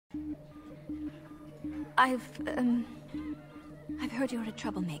I've heard you're a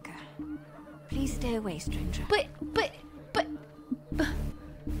troublemaker. Please stay away, stranger. But...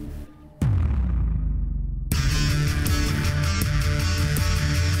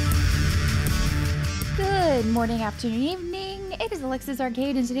 Good morning, afternoon, evening. It is Alexis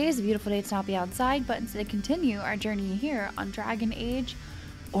Arcade, and today is a beautiful day to not be outside, but instead continue our journey here on Dragon Age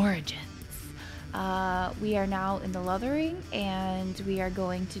Origins. We are now in the Lothering, and we are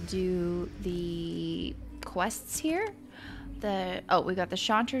going to do the quests here. We got the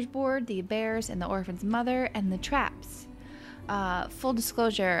Chanter's board, the bears, and the orphan's mother, and the traps. Full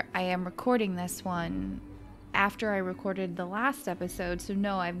disclosure, I am recording this one after I recorded the last episode, so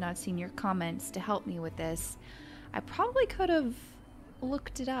no, I've not seen your comments to help me with this. I probably could have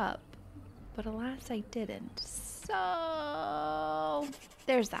looked it up, but alas, I didn't. So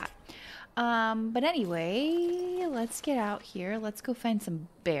there's that. But anyway, let's get out here. Let's go find some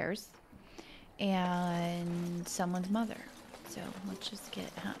bears and someone's mother. So let's just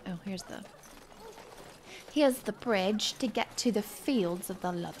get, oh, here's the bridge to get to the fields of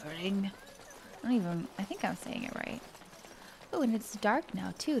the Lothering. I think I'm saying it right. Oh, and it's dark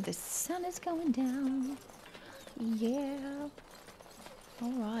now too. The sun is going down. Yeah.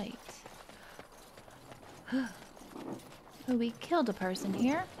 All right. Oh, we killed a person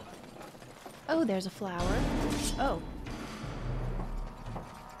here. Oh, there's a flower. Oh.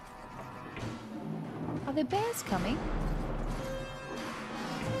 Are the bears coming?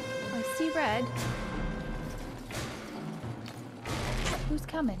 I see red. Who's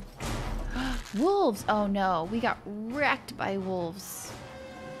coming? Wolves! Oh no, we got wrecked by wolves.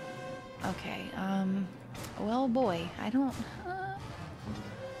 Okay, well boy, I don't...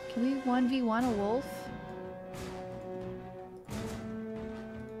 can we 1v1 a wolf?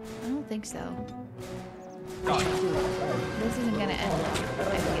 I don't think so. This isn't gonna end well,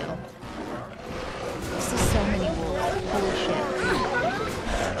 I feel. This is so many wolves. Holy shit.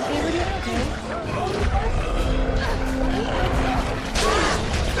 Okay, we're doing okay.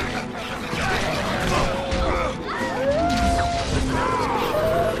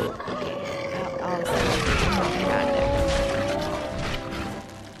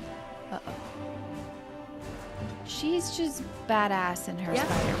 She's just badass in her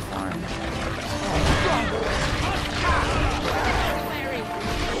spider form.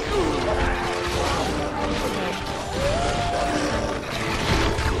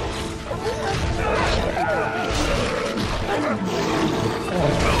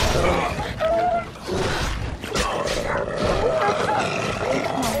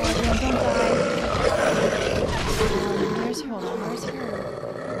 Where's her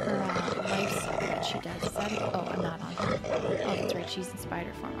lifesteal that she does? Is that oh, I'm not on her. Oh, that's right, she's in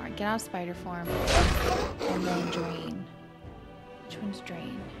spider form. Alright, get out of spider form. And then drain. Which one's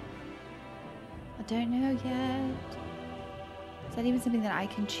drain? I don't know yet. Is that even something that I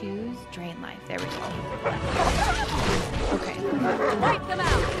can choose? Drain life. There we go. Okay. Wipe them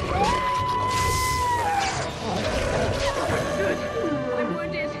out! Good. I'm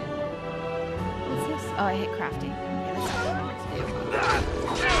wounded. What's this? Oh, I hit crafting. Yeah, that's what I remember to do.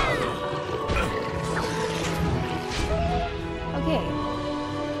 Okay.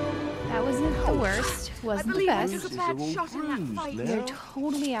 That wasn't the worst. Wasn't the best. They're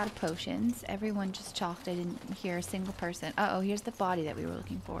totally out of potions. Everyone just chalked. I didn't hear a single person. Uh-oh, here's the body that we were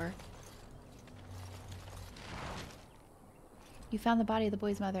looking for. You found the body of the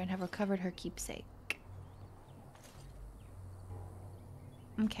boy's mother and have recovered her keepsake.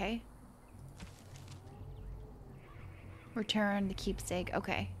 Okay. Return the keepsake.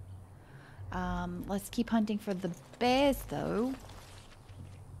 Okay. Let's keep hunting for the bears, though.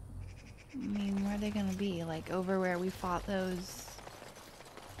 I mean, where are they gonna be? Like, over where we fought those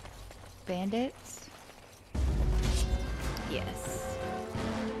bandits? Yes.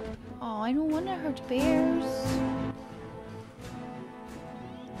 Oh, I don't want to hurt bears.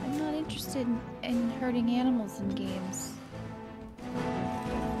 I'm not interested in hurting animals in games.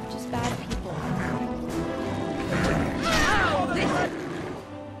 Just bad people.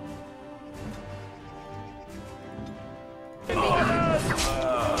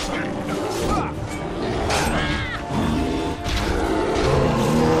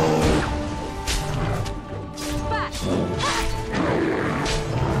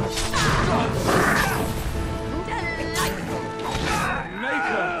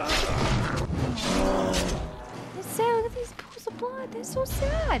 They're so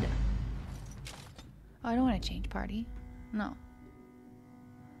sad. Oh, I don't want to change party. No.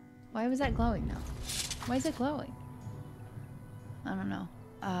 Why was that glowing now? Why is it glowing? I don't know.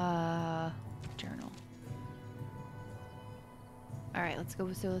 Journal. Alright, let's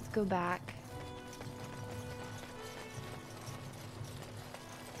go. So let's go back.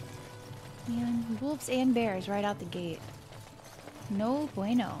 Man, wolves and bears right out the gate. No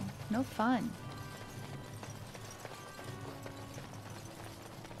bueno. No fun.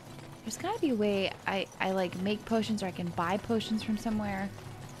 There's gotta be a way I like make potions, or I can buy potions from somewhere.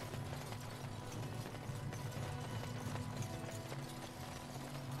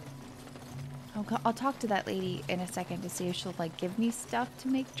 I'll talk to that lady in a second to see if she'll like give me stuff to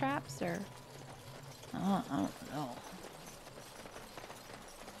make traps, or I don't know.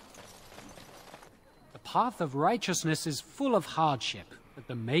 The path of righteousness is full of hardship, but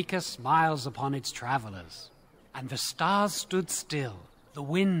the Maker smiles upon its travelers. And the stars stood still, the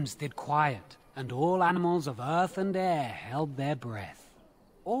winds did quiet, and all animals of earth and air held their breath.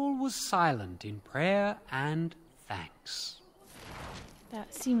 All was silent in prayer and thanks.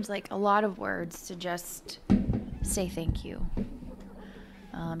 That seems like a lot of words to just say thank you.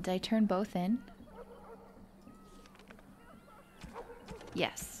 Did I turn both in?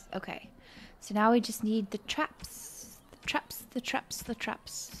 Yes. Okay. So now we just need the traps. The traps, the traps, the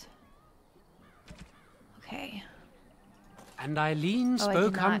traps. Okay. And Eileen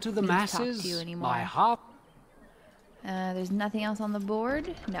spoke unto the masses, my heart... There's nothing else on the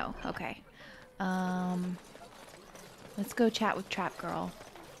board? No. Okay. Let's go chat with Trap Girl.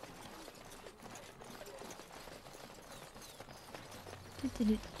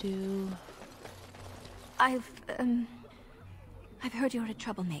 I've heard you're a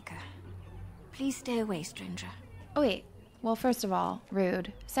troublemaker. Please stay away, stranger. Oh, wait. Well, first of all,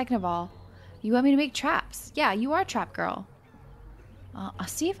 rude. Second of all, you want me to make traps? Yeah, you are Trap Girl. I'll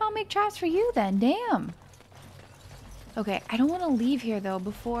see if I'll make traps for you then. Damn. Okay, I don't want to leave here, though,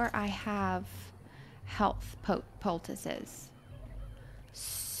 before I have health poultices.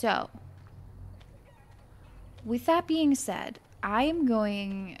 So, with that being said, I am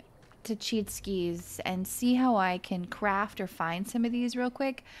going to cheat skis and see how I can craft or find some of these real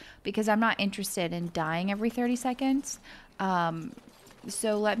quick, because I'm not interested in dying every 30 seconds.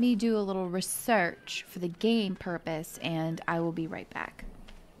 So let me do a little research for the game purpose, and I will be right back.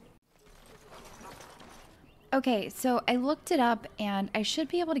 Okay, so I looked it up, and I should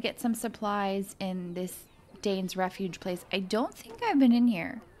be able to get some supplies in this Dane's Refuge place. I don't think I've been in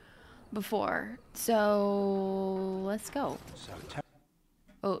here before, so let's go.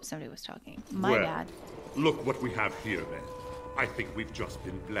 Oh, somebody was talking. My bad. Look what we have here, then. I think we've just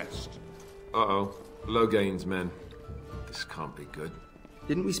been blessed. Uh-oh. Low gains, men. This can't be good.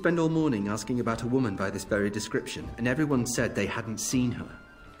 Didn't we spend all morning asking about a woman by this very description, and everyone said they hadn't seen her?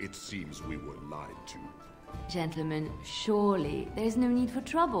 It seems we were lied to. Gentlemen, surely there is no need for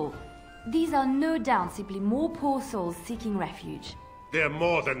trouble. These are no doubt simply more poor souls seeking refuge. They're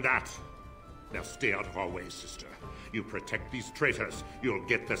more than that. Now stay out of our way, sister. You protect these traitors, you'll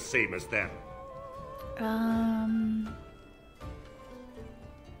get the same as them.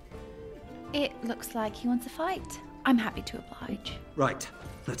 It looks like he wants a fight. I'm happy to oblige. Right,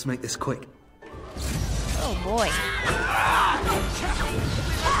 let's make this quick. Oh boy.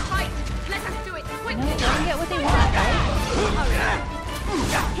 Let us do it! Quick! No, let them get what they want, right?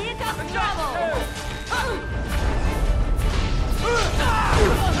 Here comes trouble!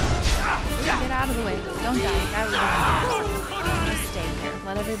 Get out of the way. Don't die. That was just stay here.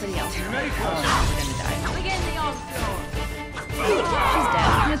 Let everybody else know. Oh, we're gonna die. Begin the onslaught! She's dead.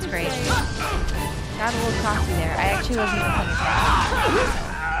 That's great. Got a little cocky there. I actually wasn't even paying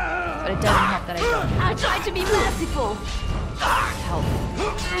attention. But it doesn't help that I don't. I tried to be merciful! Help.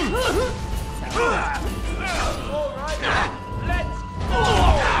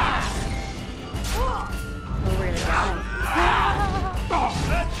 We're gonna die.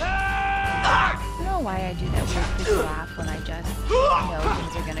 I don't know why I do that weird quick laugh when I just know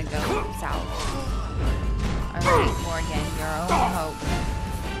things are gonna go south. Alright, Morgan, your own hope.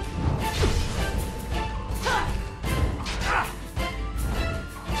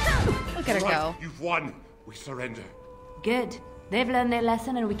 Look at her go. You've won. We surrender. Good. They've learned their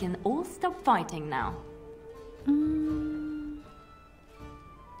lesson and we can all stop fighting now.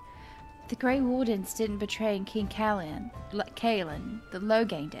 The Grey Wardens didn't betray King Kaelin. The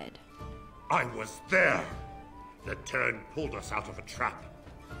Loghain did. I was there. The Terran pulled us out of a trap.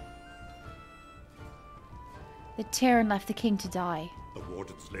 The Terran left the king to die. The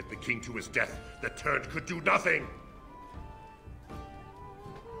Wardens led the king to his death. The Terran could do nothing.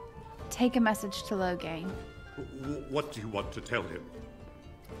 Take a message to Loghain. What do you want to tell him?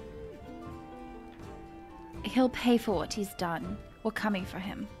 He'll pay for what he's done. We're coming for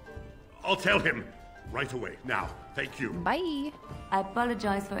him. I'll tell him. Right away. Now. Thank you. Bye. I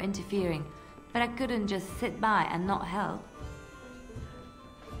apologize for interfering, but I couldn't just sit by and not help.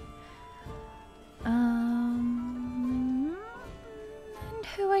 And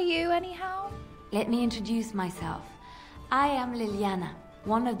who are you, anyhow? Let me introduce myself. I am Liliana,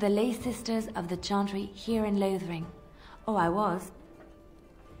 one of the lay sisters of the Chantry here in Lothering. Oh, I was.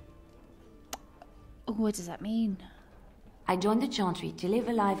 What does that mean? I joined the Chantry to live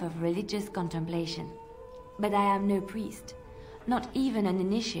a life of religious contemplation. But I am no priest, not even an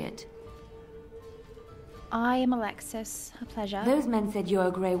initiate. I am Alexis. A pleasure. Those men said you're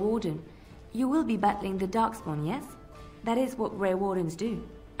a Grey Warden. You will be battling the Darkspawn, yes? That is what Grey Wardens do.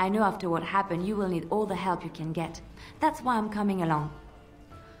 I know after what happened, you will need all the help you can get. That's why I'm coming along.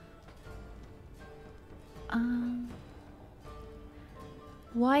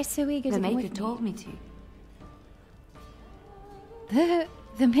 Why so eager to The come Maker with told me me? to.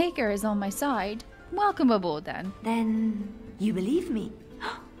 The Maker is on my side. Welcome aboard, then. Then you believe me?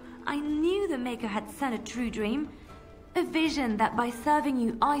 I knew the Maker had sent a true dream. A vision that by serving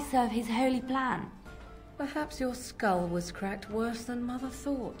you, I serve his holy plan. Perhaps your skull was cracked worse than Mother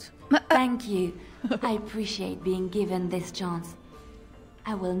thought. Thank you. I appreciate being given this chance.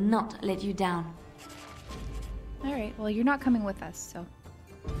 I will not let you down. Alright, well, you're not coming with us, so...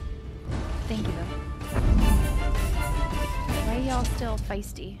 Thank you, though. Why are y'all still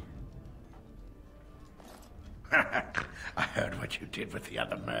feisty? I heard what you did with the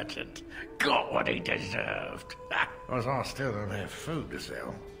other merchant. Got what he deserved. Was I still don't have food to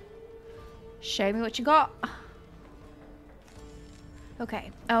sell? Show me what you got. Okay.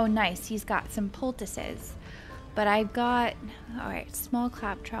 Oh, nice. He's got some poultices. But I've got... Alright, small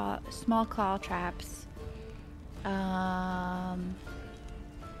claw traps.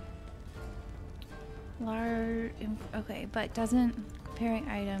 Large... Okay, but doesn't... Comparing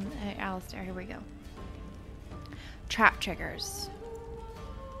items... Alistair, here we go. Trap triggers.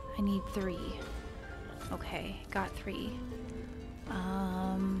 I need 3. Okay, got 3.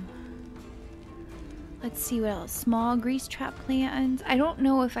 Let's see what else. Small grease trap plans. I don't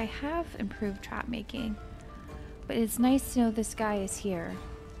know if I have improved trap making, but it's nice to know this guy is here.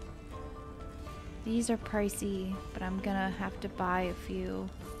 These are pricey, but I'm gonna have to buy a few.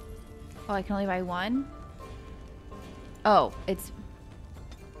 Oh, I can only buy 1? Oh, it's...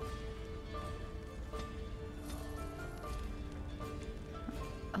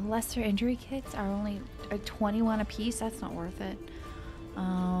 Lesser injury kits are only 21 a piece. That's not worth it.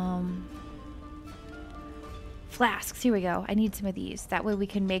 Flasks. Here we go. I need some of these. That way we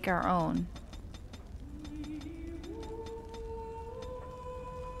can make our own.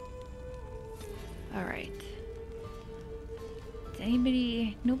 All right. Does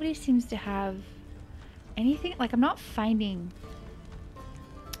anybody? Nobody seems to have anything. Like, I'm not finding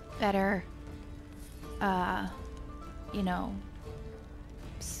better. You know,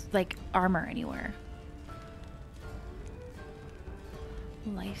 like armor anywhere.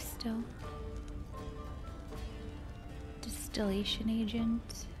 Life still. Distillation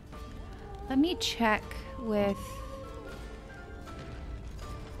agent. Let me check with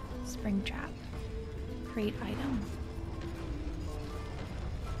Springtrap. Create item.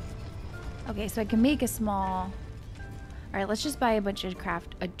 Okay, so I can make a small. All right, let's just buy a bunch of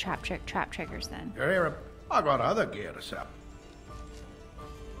trap triggers then. You're here. I got other gear to sell.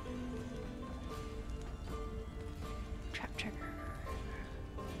 Trap trigger.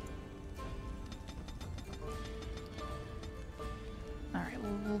 All right,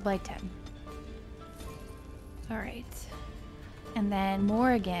 we'll buy 10. All right, and then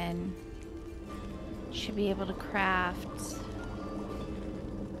Morrigan should be able to craft.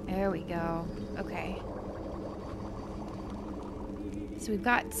 There we go. Okay. So we've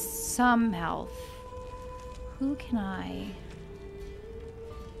got some health. Who can I...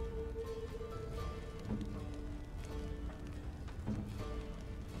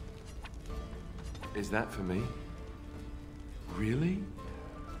 Is that for me? Really?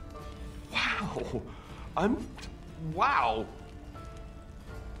 Wow. Wow.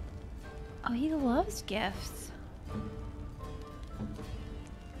 Oh, he loves gifts.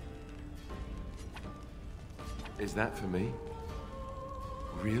 Is that for me?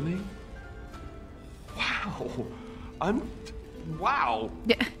 Really? Wow. Wow.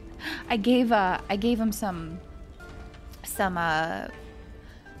 I gave him some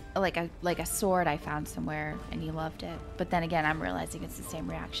like a sword I found somewhere, and he loved it. But then again, I'm realizing it's the same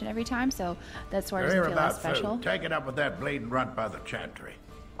reaction every time, so that sword doesn't feel as special. Food. Take it up with that bleeding runt by the Chantry.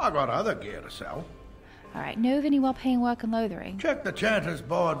 I got other gear to sell. All right, know of any well-paying work in Lothering? Check the Chanter's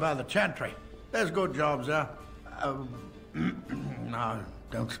board by the Chantry. There's good jobs there. I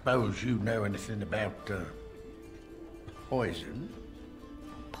don't suppose you know anything about poison.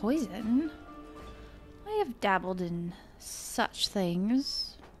 Poison? I have dabbled in such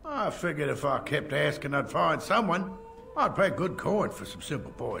things. I figured if I kept asking, I'd find someone. I'd pay good coin for some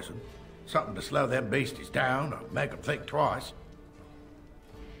simple poison. Something to slow them beasties down or make them think twice.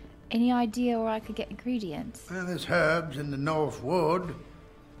 Any idea where I could get ingredients? Well, there's herbs in the North Wood.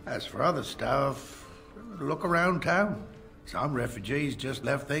 As for other stuff, look around town. Some refugees just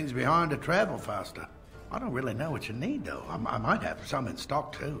left things behind to travel faster. I don't really know what you need, though. I might have some in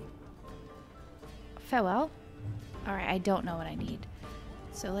stock, too. Farewell? Alright, I don't know what I need.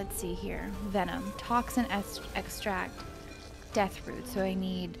 So let's see here. Venom, toxin extract, death root. So I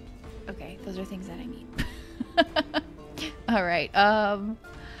need... Okay, those are things that I need. Alright,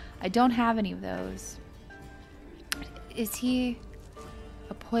 I don't have any of those. Is he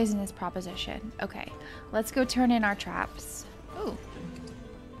a poisonous proposition? Okay, let's go turn in our traps. Ooh.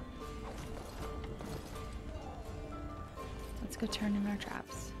 Let's go turn in our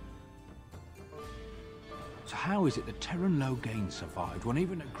traps. So how is it that Terran Logain survived when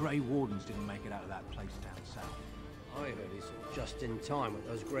even the Grey Wardens didn't make it out of that place down south? I heard he saw just in time what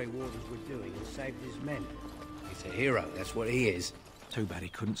those Grey Wardens were doing and saved his men. He's a hero, that's what he is. Too bad he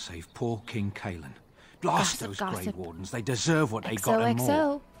couldn't save poor King Kalen. Blast Gossip, those gossip. Grey Wardens. They deserve what they got and more.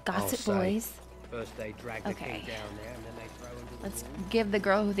 XOXO. Gossip I'll say. boys. First they drag the Okay. king down there and then they throw him to Let's the wall. give the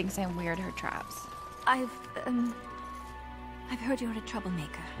girl who thinks I'm weird her traps. I've heard you're a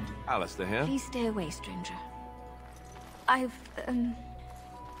troublemaker. Alistair here. Please stay away, stranger. I've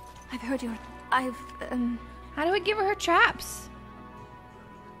heard you're... How do I give her traps?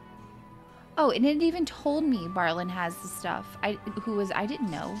 Oh, and it even told me Barlin has the stuff. I didn't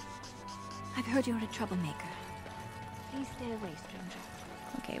know. I've heard you're a troublemaker. Please stay away, stranger.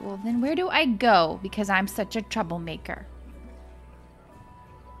 Okay, well then where do I go? Because I'm such a troublemaker.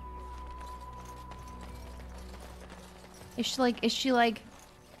 Is she like,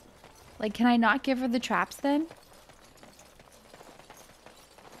 can I not give her the traps then?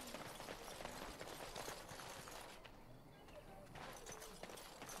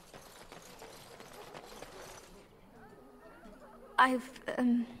 I've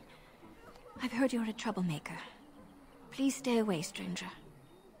heard you're a troublemaker. Please stay away, stranger.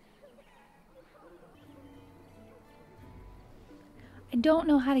 I don't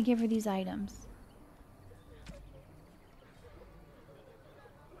know how to give her these items.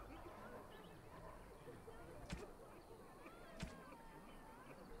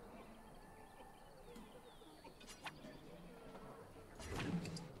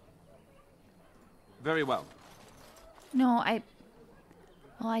 Very well. No, I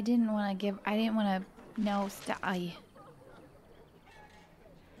didn't want to no,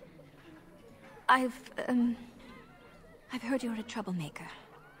 I've heard you're a troublemaker.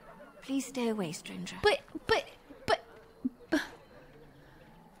 Please stay away, stranger. But.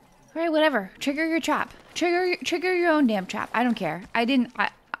 Alright, whatever. Trigger your trap. Trigger your own damn trap. I don't care. I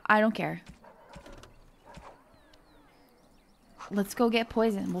don't care. Let's go get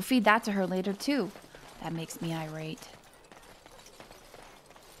poison. We'll feed that to her later, too. That makes me irate.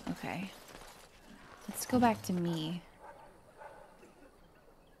 Okay. Let's go back to me.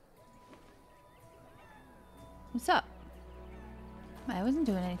 What's up? I wasn't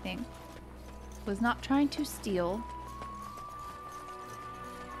doing anything. Was not trying to steal.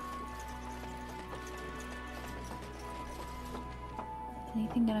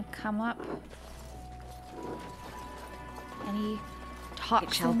 Anything gonna come up? Any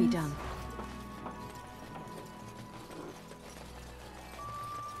toxins? It shall be done.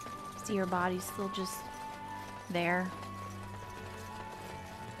 See, your body's still just there.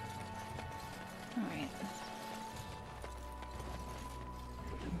 Alright.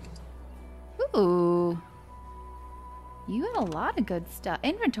 Ooh. You had a lot of good stuff.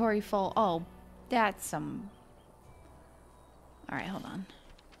 Inventory full. Oh, that's some... Alright, hold on.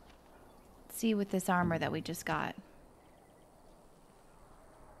 Let's see with this armor that we just got.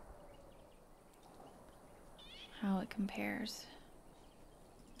 How it compares.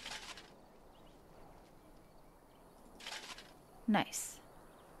 Nice.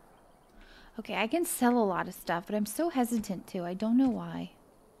 Okay, I can sell a lot of stuff, but I'm so hesitant to. I don't know why.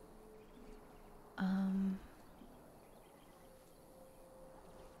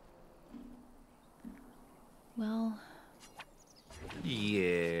 Well...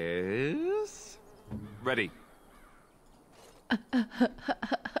 Yes. Ready.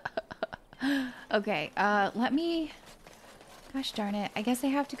 Okay, let me... Gosh darn it. I guess I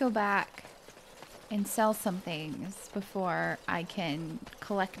have to go back and sell some things before I can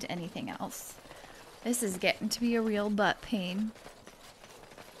collect anything else. This is getting to be a real butt pain.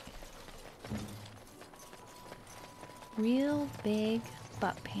 Real big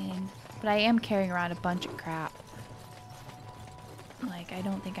butt pain. But I am carrying around a bunch of crap. Like, I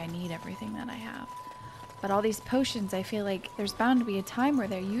don't think I need everything that I have. But all these potions, I feel like there's bound to be a time where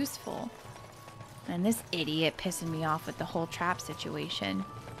they're useful. And this idiot pissing me off with the whole trap situation.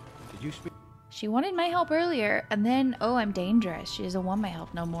 Did you speak? She wanted my help earlier, and then, oh, I'm dangerous. She doesn't want my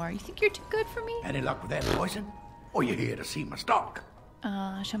help no more. You think you're too good for me? Any luck with that poison? Or you here to see my stock?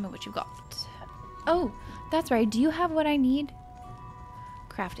 Show me what you got. Oh, that's right. Do you have what I need?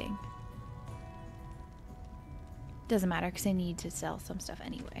 Crafting. Doesn't matter, because I need to sell some stuff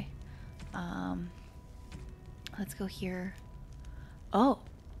anyway. Let's go here. Oh,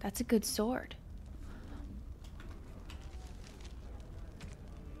 that's a good sword.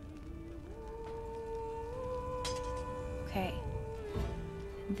 Okay.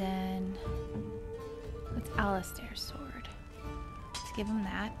 And then what's Alistair's sword? Let's give him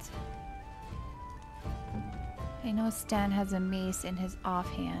that. I know Stan has a mace in his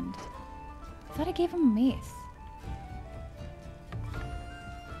offhand. I thought I gave him a mace.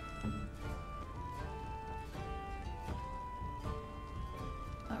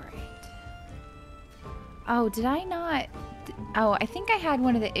 Alright. Oh, did I not? Oh, I think I had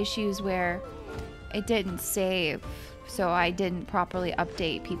one of the issues where it didn't save, so I didn't properly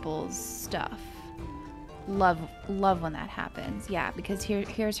update people's stuff. Love when that happens. Yeah, because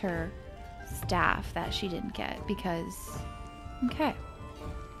here's her staff that she didn't get because... Okay.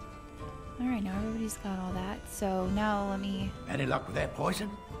 Alright, now everybody's got all that. So now let me... Any luck with that poison?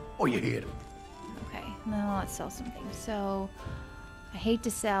 Or you here to... Okay, now let's sell some things. So, I hate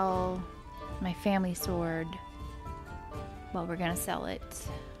to sell my family sword. Well, we're gonna sell it.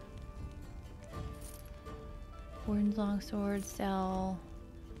 Warden's longsword, sell.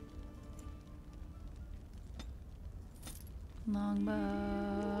 Longbow.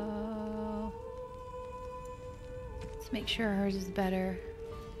 Let's make sure hers is better.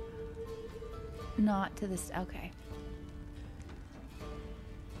 Not to this. Okay.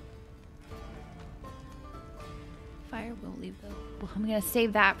 Fire will leave though. Well, I'm gonna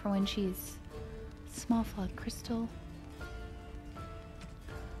save that for when she's small flood crystal.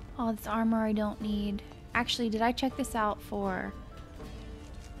 All this armor I don't need. Actually, did I check this out for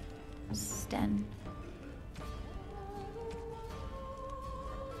Sten?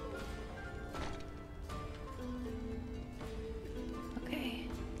 Okay.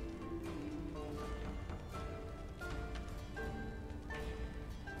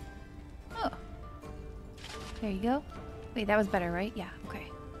 Oh. There you go. Wait, that was better, right? Yeah, okay.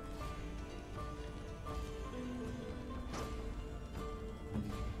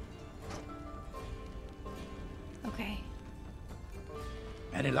 Okay.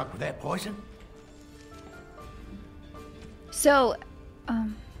 Any luck with that poison? So,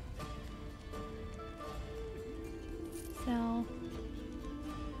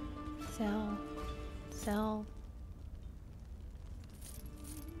 sell.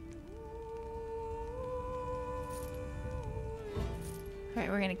 Alright,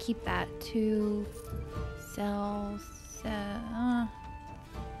 we're gonna keep that. 2, sell.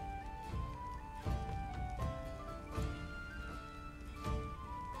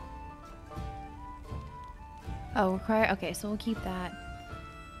 Oh, require. Okay, so we'll keep that.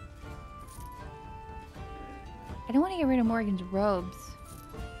 I don't want to get rid of Morgan's robes.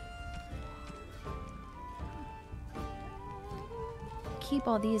 Keep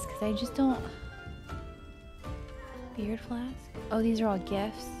all these because I just don't. Beard flask. Oh, these are all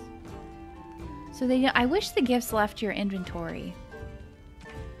gifts. So they. I wish the gifts left your inventory.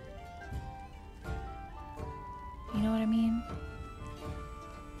 You know what I mean?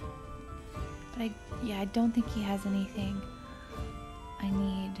 But I don't think he has anything I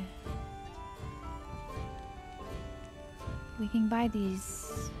need. We can buy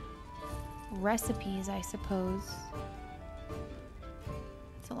these recipes, I suppose.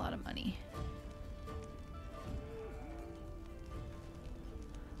 It's a lot of money.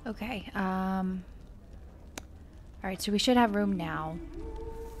 Okay, alright, so we should have room now.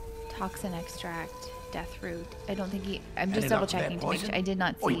 Toxin extract, death root. I don't think he... I'm just double checking to make sure. I did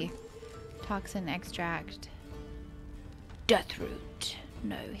not see. Toxin extract, death root.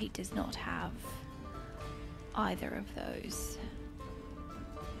 No, he does not have either of those.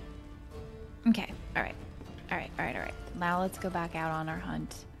 Okay, alright. Alright. Now let's go back out on our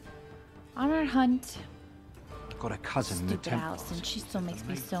hunt. On our hunt. Got a cousin in the Stupid temple. Allison, she still makes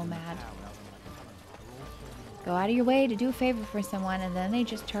me so mad. Go out of your way to do a favor for someone and then they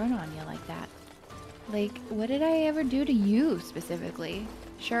just turn on you like that. Like, what did I ever do to you specifically?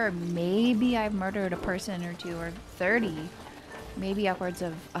 Sure, maybe I've murdered a person or two or 30, maybe upwards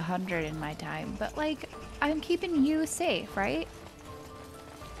of 100 in my time, but like, I'm keeping you safe, right?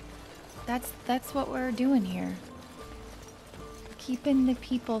 That's what we're doing here. Keeping the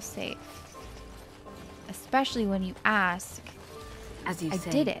people safe. especially when you ask. As you I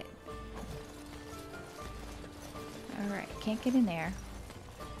say. did it. Alright, can't get in there.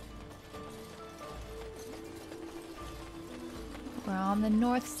 We're on the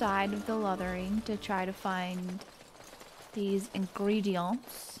north side of the Lothering to try to find these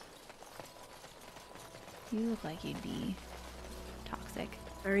ingredients. You look like you'd be toxic.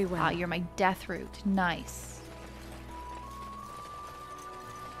 Very well. Ah, you're my death root. Nice.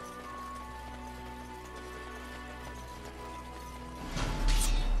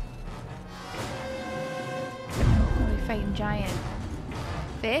 Are we fighting giant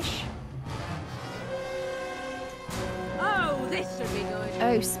fish? Oh, this should be good.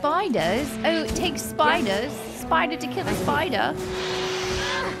 Oh, spiders? Oh, it takes spiders. Spider to kill a spider.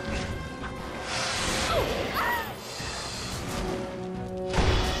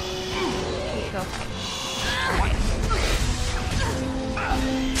 Here you go.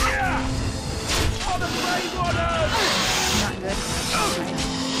 Not good.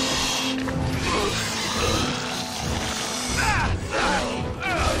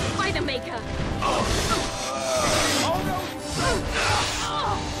 Spider Maker.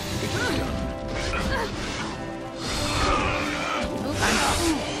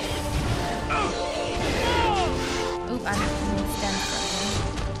 Oop, I'm stand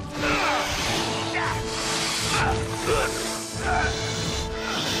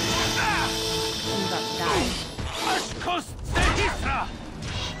I'm about to die.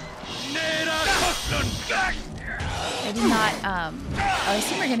 I did not, I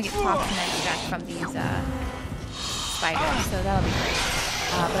assume we're gonna get toxin extract from these, spiders, so that'll be great.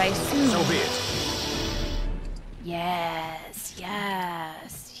 But I assume... So be it. Yes,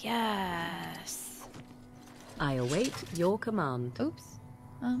 yes, yes. I await your command. Oops.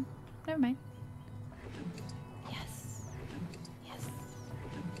 Never mind. Yes. Yes.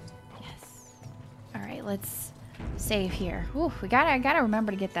 Yes. Alright, let's save here. Ooh, I gotta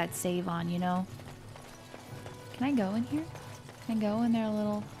remember to get that save on, you know? Can I go in here? Can I go in there a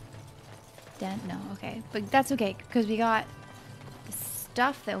little dent? No, okay. But that's okay, because we got the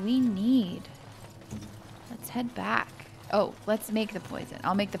stuff that we need. Let's head back. Oh, let's make the poison.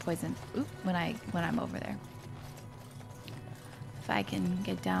 I'll make the poison when I'm over there. If I can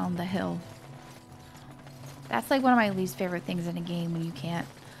get down the hill. That's like one of my least favorite things in a game when you can't,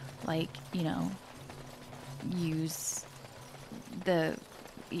 like, you know, use the,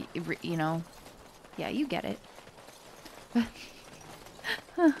 you know, yeah, you get it.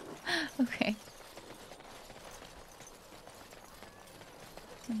 Okay.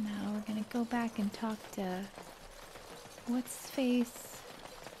 So now we're gonna go back and talk to what's his face.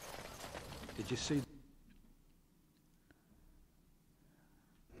 Did you see?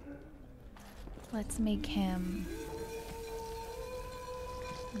 Let's make him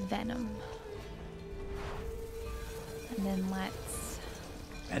Venom. And then let's...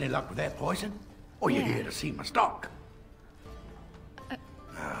 Any luck with that poison? Or you here to see my stock?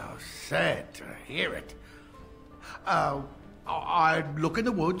 Oh, sad to hear it. I'd look in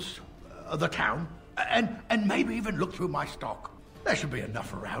the woods, the town, and maybe even look through my stock. There should be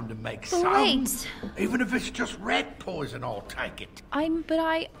enough around to make some. Wait. Even if it's just rat poison, I'll take it. But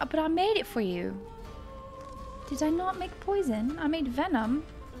I made it for you. Did I not make poison? I made venom.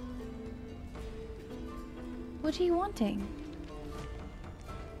 What are you wanting?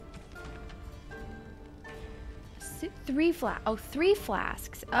 3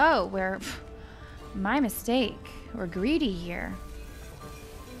 flasks. Oh, we're... My mistake. We're greedy here.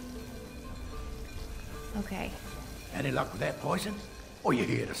 Okay. Any luck with that poison? Or you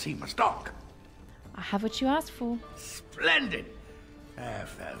here to see my stock? I have what you asked for. Splendid!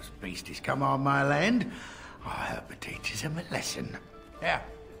 If those beasties come on my land, I hope it teaches them a lesson. Yeah,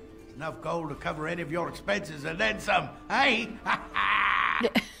 enough gold to cover any of your expenses and then some, hey?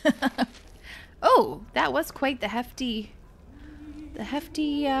 Oh, that was quite the hefty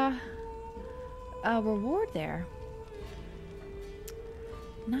reward there.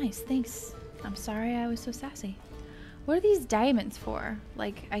 Nice, thanks. I'm sorry I was so sassy. What are these diamonds for?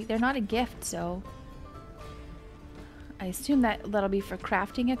 Like, they're not a gift, so... I assume that'll be for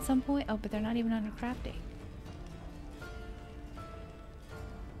crafting at some point. Oh, but they're not even under crafting.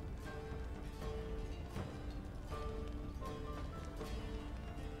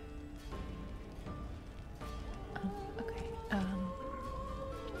 Okay.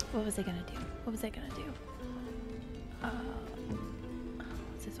 What was I gonna do? What's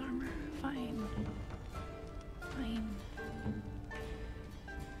his armor? Fine.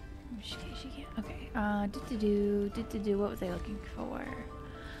 She can't. Okay. What was I looking for?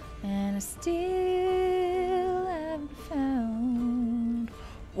 And I still haven't found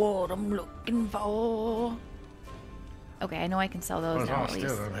what I'm looking for. Okay, I know I can sell those now I at still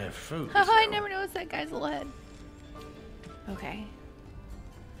least. don't have food. I never noticed that guy's little head. Okay.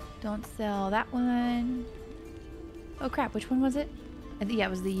 Don't sell that one. Oh crap, which one was it? I think, yeah, it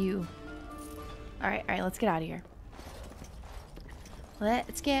was the U. Alright, let's get out of here.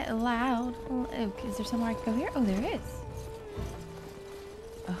 Let's get loud. Oh, is there somewhere I can go here? Oh, there is.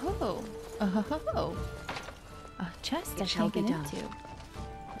 Oh. Oh. A chest I can't get into.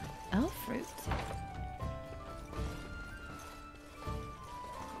 Elf fruit.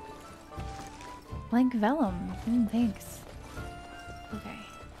 Blank vellum. Thanks. Okay.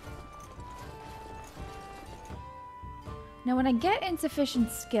 Now, when I get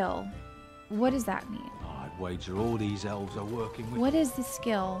insufficient skill, what does that mean? I'd wager all these elves are working with... What is the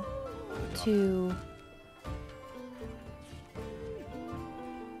skill to,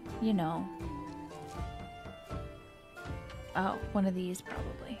 you know... Oh, one of these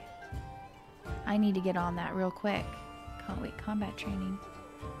probably. I need to get on that real quick. Wait, combat training.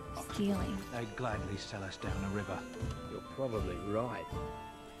 Stealing. They'd gladly sell us down a river. You're probably right.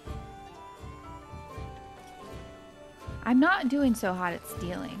 I'm not doing so hot at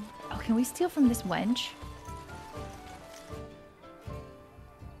stealing. Oh, can we steal from this wench?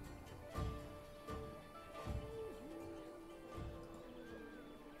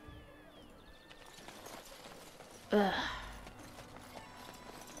 Ugh.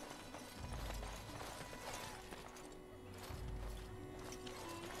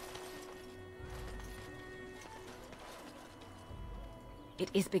 It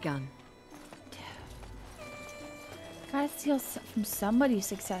is begun. Gotta steal from somebody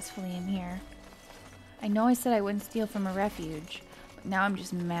successfully in here. I know I said I wouldn't steal from a refuge, but now I'm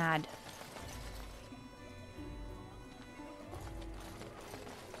just mad.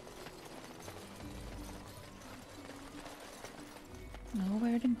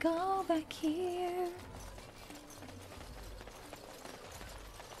 Nowhere to go back here.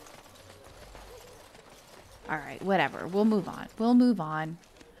 Alright, whatever. We'll move on. We'll move on.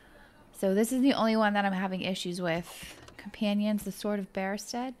 So this is the only one that I'm having issues with. Companions, the Sword of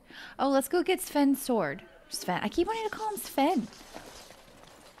Barstead. Oh, let's go get Sven's sword. Sven. I keep wanting to call him Sven.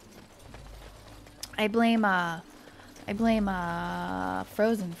 I blame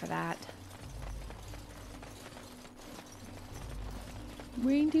Frozen for that.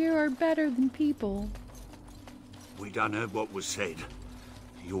 Reindeer are better than people. We done heard what was said.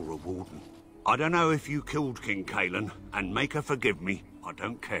 You're a warden. I don't know if you killed King Kalen, and make her forgive me, I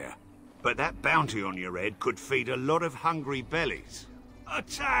don't care. But that bounty on your head could feed a lot of hungry bellies.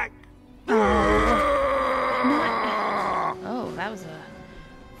 Attack! Oh, that was a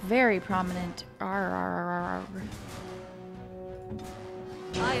very prominent RRRR.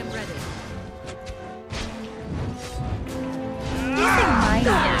 I am ready. Using my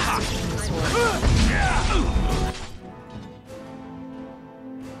ears to swing the sword.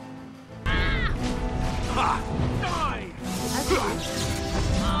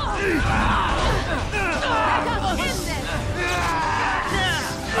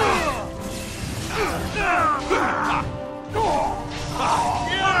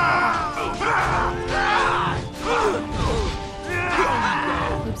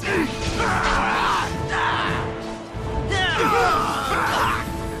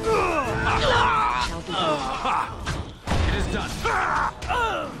 It is done.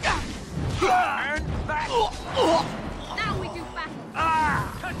 And back! Now we do battle.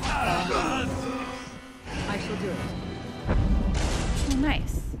 I shall do it. Oh,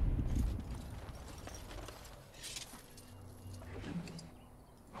 nice.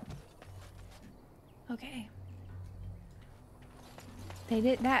 Okay. They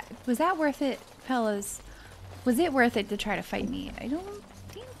did that. Was that worth it, fellas? Was it worth it to try to fight me? I don't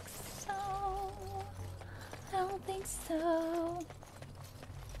think so. I don't think so.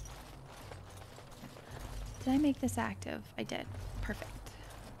 Did I make this active? I did. Perfect.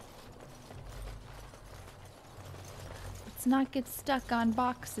 Let's not get stuck on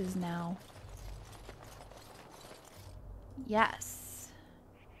boxes now. Yes.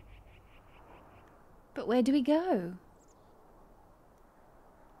 But where do we go?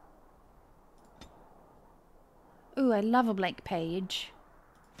 Ooh, I love a blank page.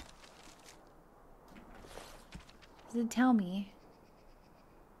 Does it tell me?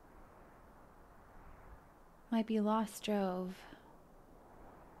 Might be Lost Drove.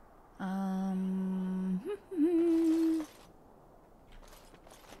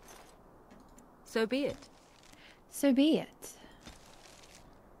 So be it. So be it.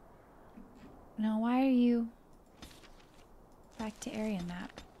 Now, why are you back to area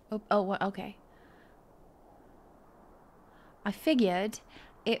map? Oh, okay. I figured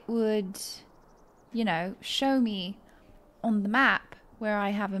it would, you know, show me on the map where I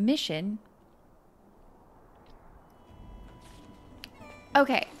have a mission.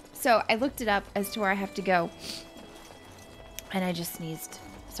 Okay, so I looked it up as to where I have to go. And I just sneezed.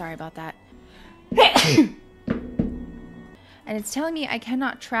 Sorry about that. And it's telling me I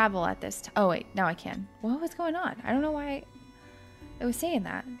cannot travel at this time. Oh, wait. Now I can. What was going on? I don't know why it was saying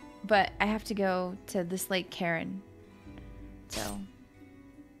that. But I have to go to this Lake Karen. So,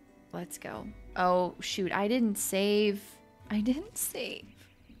 let's go. Oh, shoot. I didn't save.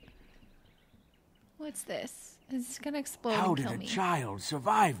 What's this? Is this gonna explode How and did kill a me? child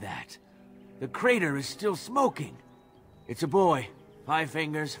survive that? The crater is still smoking. It's a boy. 5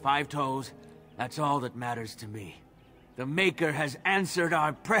 fingers, 5 toes. That's all that matters to me. The Maker has answered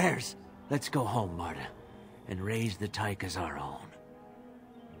our prayers. Let's go home, Marta, and raise the Tyke as our own.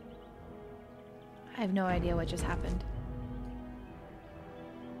 I have no idea what just happened.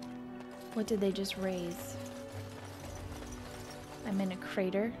 What did they just raise? I'm in a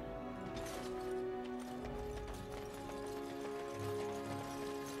crater.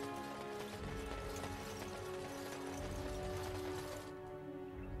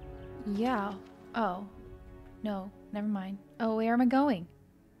 Yeah. Oh. No, never mind. Oh, where am I going?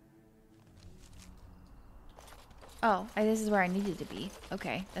 Oh, this is where I needed to be.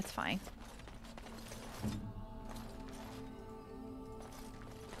 Okay, that's fine.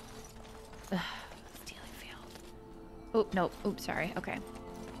 Ugh, stealing failed. Oh, no. Oops, sorry. Okay.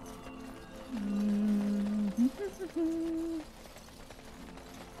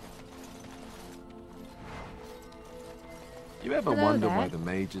 You ever Hello wonder there. why the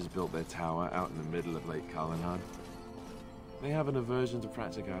mages built their tower out in the middle of Lake Calenhad? They have an aversion to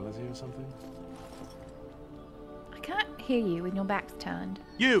practicality or something? I can't hear you with your back's turned.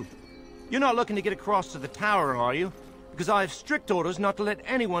 You're not looking to get across to the tower, are you? Because I have strict orders not to let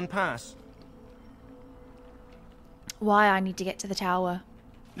anyone pass. Why I need to get to the tower?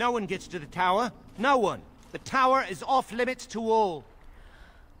 No one gets to the tower. No one. The tower is off limits to all.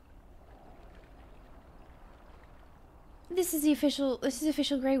 This is official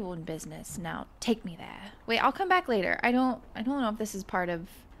Grey Warden business. Now, take me there. Wait, I'll come back later. I don't know if this is part of...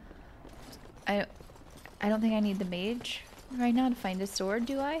 I don't think I need the mage right now to find a sword,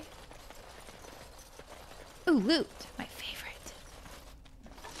 do I? Ooh, loot. My favorite.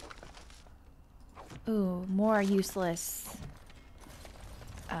 Ooh, more useless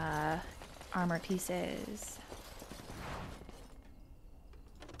armor pieces.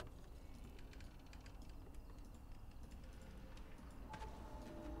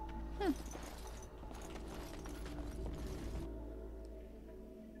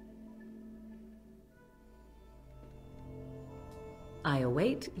 I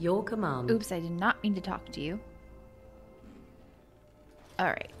await your command. Oops, I did not mean to talk to you.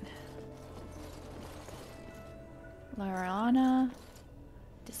 Alright. Lariana.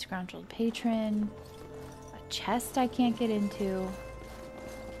 Disgruntled patron. A chest I can't get into.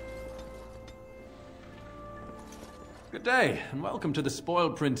 Good day, and welcome to the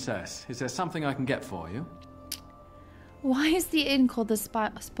Spoiled Princess. Is there something I can get for you? Why is the inn called the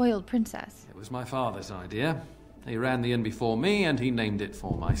Spoiled Princess? It was my father's idea. He ran the inn before me, and he named it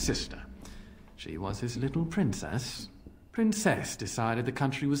for my sister. She was his little princess. Princess decided the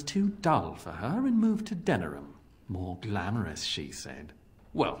country was too dull for her and moved to Denerim. More glamorous, she said.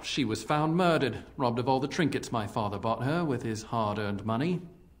 Well, she was found murdered, robbed of all the trinkets my father bought her with his hard-earned money.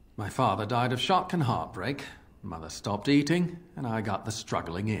 My father died of shock and heartbreak. Mother stopped eating, and I got the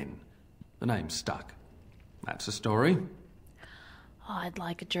struggling inn. The name stuck. That's the story. Oh, I'd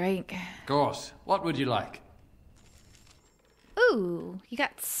like a drink. Of course. What would you like? Ooh, you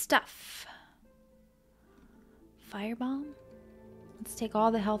got stuff. Firebomb? Let's take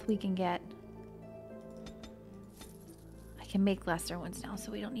all the health we can get. I can make lesser ones now,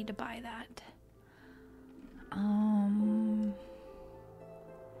 so we don't need to buy that. I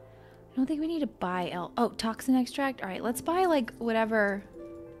don't think we need to buy oh, toxin extract? Alright, let's buy, like, whatever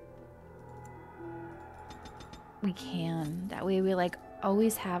we can. That way we, like,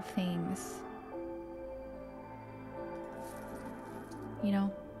 always have things. You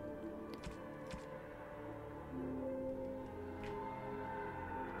know?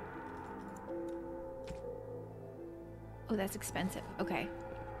 Oh, that's expensive. Okay.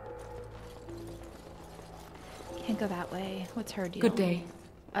 Can't go that way. What's her deal? Good day.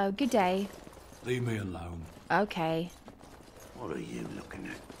 Oh, good day. Leave me alone. Okay. What are you looking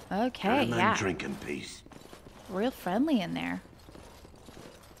at? Okay, yeah. Drink in peace. Real friendly in there.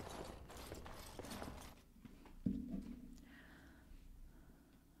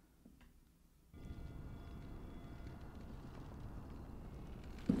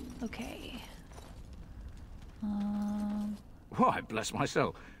 Okay. Why, bless my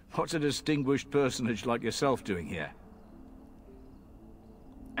soul. What's a distinguished personage like yourself doing here?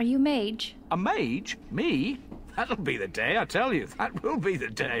 Are you a mage? A mage? Me? That'll be the day, I tell you. That will be the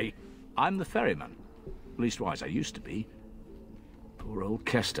day. I'm the ferryman. Leastwise, I used to be. Poor old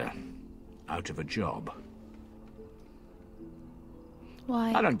Kester. Out of a job.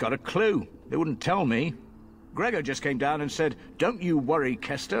 Why? I don't got a clue. They wouldn't tell me. Gregor just came down and said, "Don't you worry,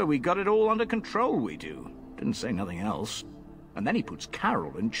 Kester. We got it all under control, we do." Didn't say nothing else. And then he puts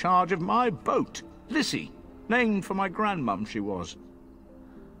Carol in charge of my boat. Lissy. Named for my grandmum, she was.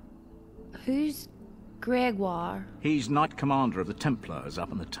 Who's Gregoire? He's Knight Commander of the Templars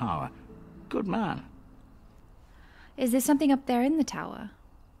up in the tower. Good man. Is there something up there in the tower?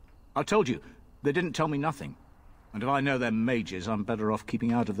 I told you, they didn't tell me nothing. And if I know they're mages, I'm better off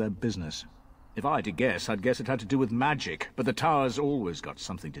keeping out of their business. If I had to guess, I'd guess it had to do with magic. But the tower's always got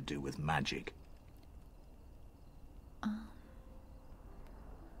something to do with magic.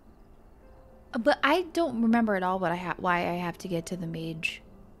 But I don't remember at all why I have to get to the mage.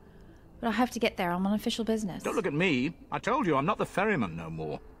 But I'll have to get there. I'm on official business. Don't look at me. I told you, I'm not the ferryman no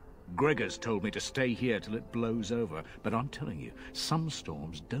more. Gregor's told me to stay here till it blows over. But I'm telling you, some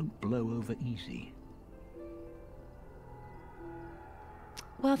storms don't blow over easy.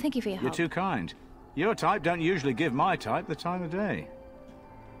 Well, thank you for your help. You're too kind. Your type don't usually give my type the time of day.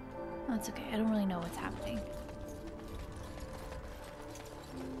 That's okay. I don't really know what's happening.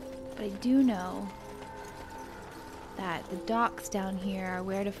 But I do know that the docks down here are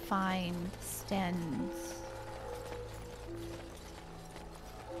where to find Sten's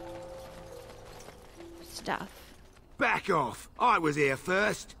stuff. Back off! I was here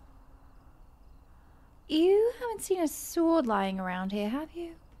first. You haven't seen a sword lying around here, have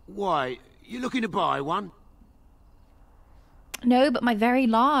you? Why, you looking to buy one? No, but my very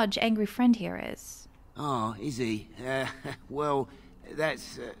large, angry friend here is. Oh, is he? Well,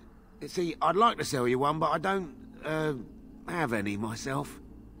 that's... see, I'd like to sell you one, but I don't, have any myself.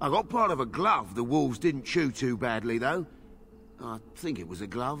 I got part of a glove the wolves didn't chew too badly, though. I think it was a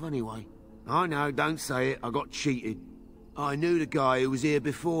glove, anyway. I know, don't say it, I got cheated. I knew the guy who was here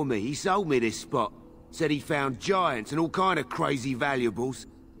before me. He sold me this spot. Said he found giants and all kind of crazy valuables.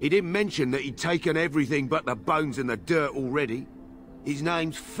 He didn't mention that he'd taken everything but the bones and the dirt already. His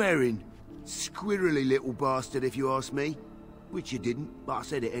name's Ferrin. Squirrely little bastard, if you ask me. Which you didn't, but I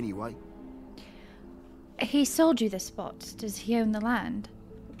said it anyway. He sold you the spot. Does he own the land?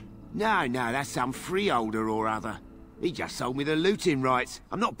 No, that's some freeholder or other. He just sold me the looting rights.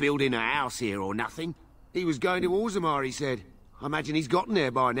 I'm not building a house here or nothing. He was going to Orzammar, he said. I imagine he's gotten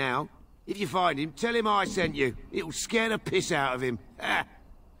there by now. If you find him, tell him I sent you. It'll scare the piss out of him.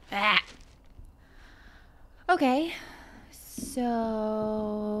 Okay.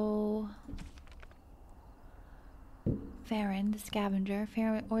 So... Farron, the scavenger,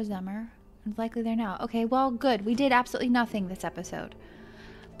 Farron Orzammar. It's likely there now. Okay, well, good. We did absolutely nothing this episode.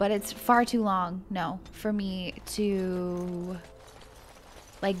 But it's far too long, for me to...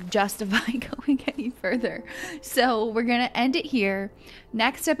 justify going any further. So we're gonna end it here.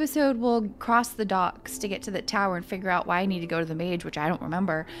 Next episode we'll cross the docks to get to the tower and figure out why I need to go to the mage, which I don't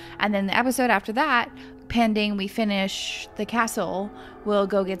remember. And then the episode after that, pending we finish the castle, we'll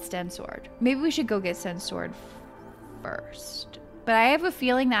go get Sten's sword. Maybe we should go get Sten's sword first. But I have a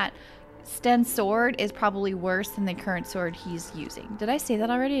feeling that Sten's sword is probably worse than the current sword he's using. Did I say that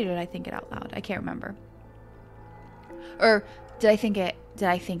already, or did I think it out loud? I can't remember. Or did I think it?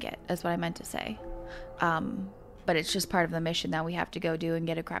 That's what I meant to say. But it's just part of the mission that we have to go do and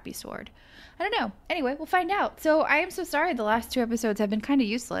get a crappy sword. I don't know. Anyway, we'll find out. So I am so sorry the last 2 episodes have been kind of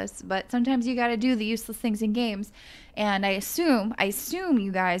useless, but sometimes you got to do the useless things in games. And I assume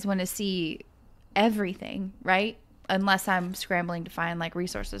you guys want to see everything, right? Unless I'm scrambling to find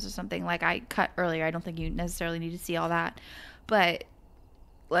resources or something like I cut earlier. I don't think you necessarily need to see all that. But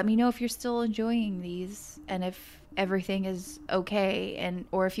let me know if you're still enjoying these and if everything is okay,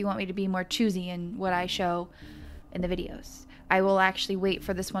 or if you want me to be more choosy in what I show in the videos. I will actually wait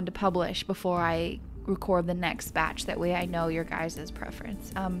for this one to publish before I record the next batch. That way I know your guys'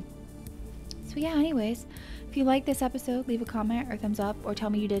 preference. So yeah, anyways, if you like this episode, leave a comment or thumbs up, or tell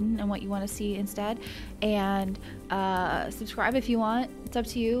me you didn't and what you want to see instead. And subscribe if you want. It's up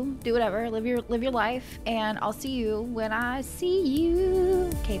to you. Do whatever. Live your life. And I'll see you when I see you.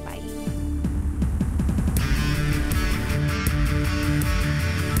 Okay, bye.